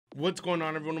What's going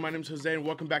on, everyone? My name is Jose and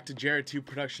welcome back to JR2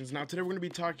 Productions. Now today we're going to be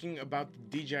talking about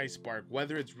the DJI Spark,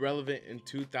 whether it's relevant in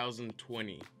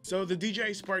 2020. So the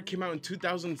DJI Spark came out in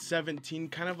 2017,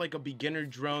 kind of like a beginner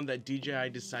drone that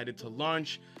DJI decided to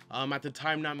launch. At the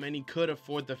time, not many could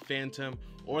afford the Phantom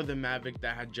or the Mavic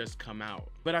that had just come out.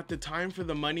 But at the time, for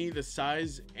the money, the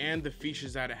size, and the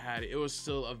features that it had, it was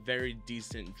still a very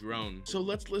decent drone. So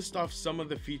let's list off some of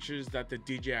the features that the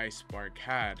DJI Spark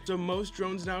had. So most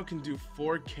drones now can do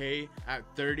 4K at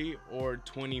 30 or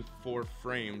 24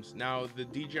 frames. Now the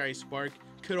DJI Spark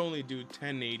could only do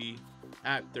 1080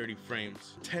 at 30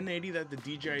 frames. 1080 that the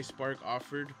DJI Spark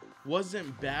offered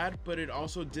wasn't bad, but it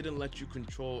also didn't let you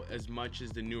control as much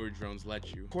as the newer drones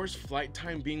let you. Of course, flight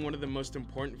time being one of the most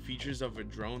important features of a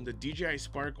drone, the DJI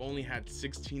Spark only had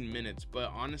 16 minutes,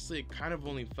 but honestly it kind of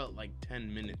only felt like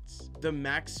 10 minutes. The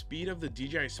max speed of the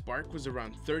DJI Spark was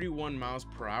around 31 miles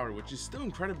per hour, which is still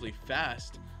incredibly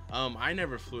fast. I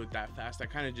never flew it that fast. I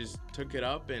kind of just took it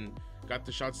up and got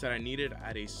the shots that I needed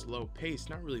at a slow pace.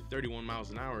 Not really 31 miles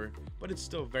an hour, but it's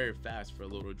still very fast for a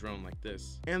little drone like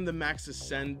this. And the max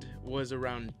ascend was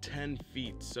around 10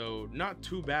 feet, so not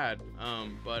too bad,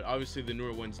 but obviously the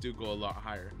newer ones do go a lot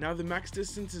higher. Now the max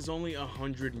distance is only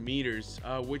 100 meters,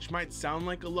 which might sound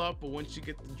like a lot, but once you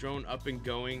get the drone up and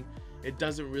going, it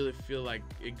doesn't really feel like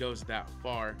it goes that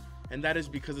far. And that is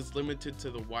because it's limited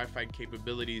to the Wi-Fi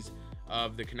capabilities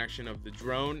of the connection of the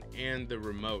drone and the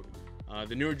remote.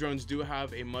 The newer drones do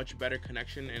have a much better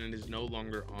connection and it is no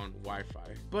longer on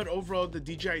Wi-Fi. But overall, the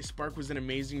DJI Spark was an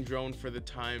amazing drone for the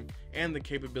time and the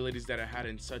capabilities that it had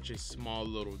in such a small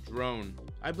little drone.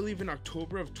 I believe in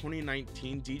October of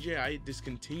 2019, DJI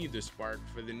discontinued the Spark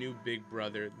for the new big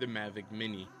brother, the Mavic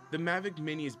Mini. The Mavic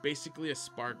Mini is basically a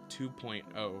Spark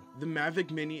 2.0. The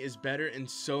Mavic Mini is better in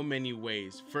so many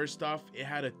ways. First off, it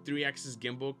had a 3-axis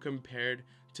gimbal compared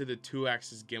to the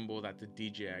 2-axis gimbal that the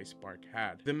DJI Spark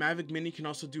had. The Mavic Mini can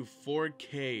also do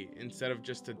 4K instead of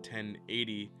just a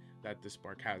 1080 that the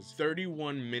Spark has.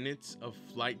 31 minutes of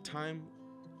flight time,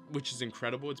 which is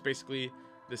incredible. It's basically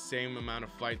the same amount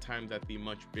of flight time that the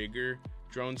much bigger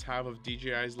drones have of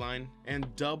DJI's line,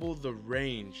 and double the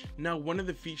range. Now, one of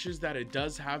the features that it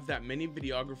does have that many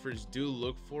videographers do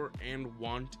look for and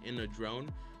want in a drone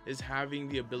is having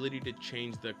the ability to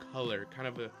change the color, kind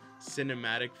of a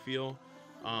cinematic feel.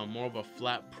 More of a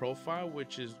flat profile,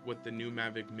 which is what the new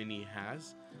Mavic Mini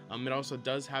has. It also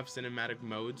does have cinematic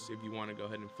modes if you want to go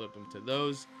ahead and flip them to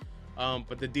those.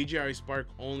 But the DJI Spark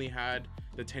only had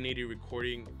the 1080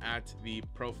 recording at the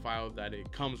profile that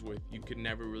it comes with. You could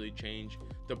never really change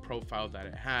the profile that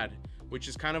it had, which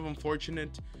is kind of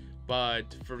unfortunate.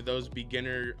 But for those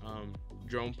beginner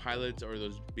drone pilots or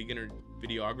those beginner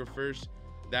videographers,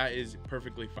 that is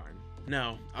perfectly fine.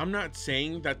 Now, I'm not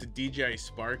saying that the DJI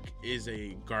Spark is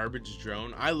a garbage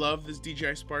drone. I love this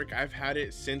DJI Spark. I've had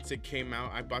it since it came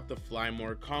out. I bought the Fly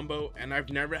More combo and I've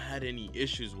never had any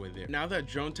issues with it. Now that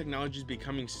drone technology is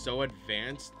becoming so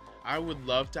advanced, I would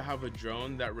love to have a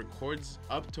drone that records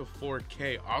up to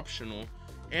 4K optional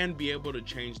and be able to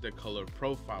change the color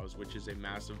profiles, which is a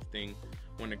massive thing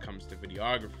when it comes to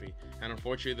videography. And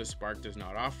unfortunately, the Spark does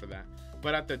not offer that.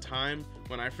 But at the time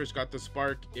when I first got the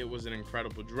Spark, it was an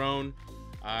incredible drone.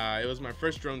 It was my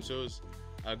first drone, so it was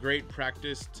a great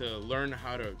practice to learn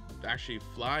how to actually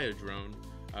fly a drone,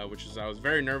 which I was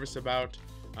very nervous about.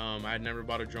 I had never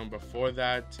bought a drone before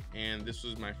that, and this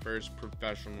was my first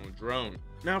professional drone.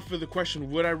 Now for the question,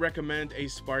 would I recommend a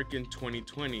Spark in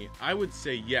 2020? I would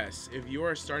say yes. If you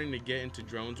are starting to get into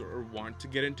drones or want to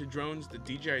get into drones, the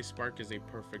DJI Spark is a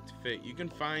perfect fit. You can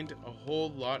find a whole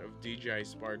lot of DJI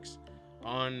Sparks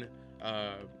on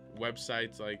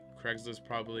websites like Craigslist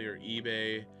probably, or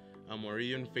eBay, or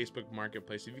even Facebook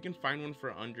Marketplace. If you can find one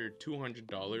for under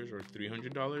 $200 or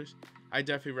 $300, I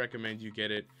definitely recommend you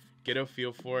get it. Get a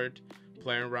feel for it,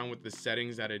 play around with the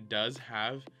settings that it does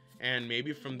have, and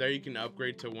maybe from there you can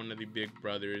upgrade to one of the big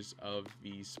brothers of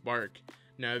the Spark.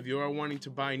 Now, if you are wanting to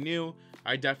buy new,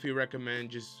 I definitely recommend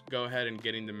just go ahead and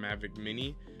getting the Mavic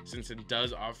Mini, since it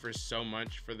does offer so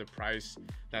much for the price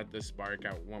that the Spark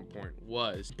at one point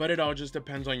was. But it all just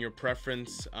depends on your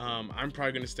preference. I'm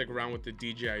probably going to stick around with the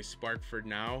DJI Spark for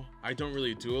now. I don't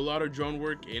really do a lot of drone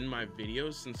work in my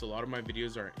videos, since a lot of my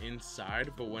videos are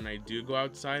inside, but when I do go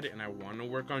outside and I want to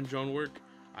work on drone work,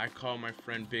 I call my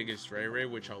friend BiggestRayRay,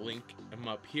 which I'll link him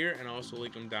up here and I'll also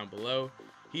link him down below.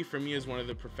 He, for me, is one of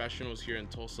the professionals here in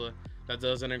Tulsa that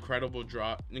does an incredible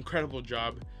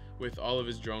job with all of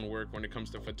his drone work when it comes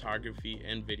to photography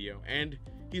and video. And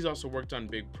he's also worked on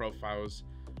big profiles,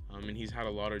 and he's had a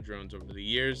lot of drones over the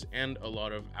years and a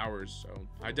lot of hours. So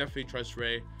I definitely trust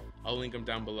Ray. I'll link him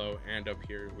down below and up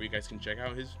here where you guys can check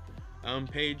out his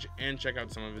page and check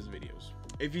out some of his videos.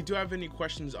 If you do have any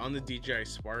questions on the DJI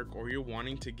Spark, or you're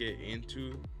wanting to get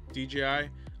into DJI,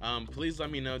 please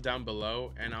let me know down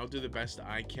below, and I'll do the best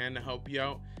I can to help you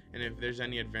out. And if there's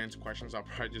any advanced questions, I'll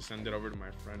probably just send it over to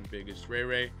my friend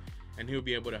BiggestRayRay, and he'll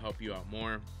be able to help you out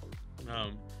more.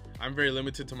 I'm very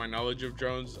limited to my knowledge of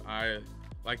drones. I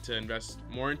like to invest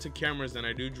more into cameras than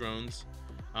I do drones.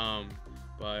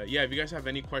 But yeah, if you guys have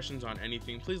any questions on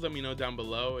anything, please let me know down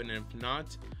below. And if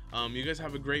not, you guys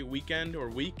have a great weekend or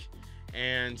week,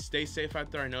 and stay safe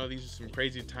out there. I know these are some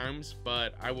crazy times,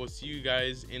 but I will see you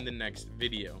guys in the next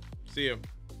video. See you.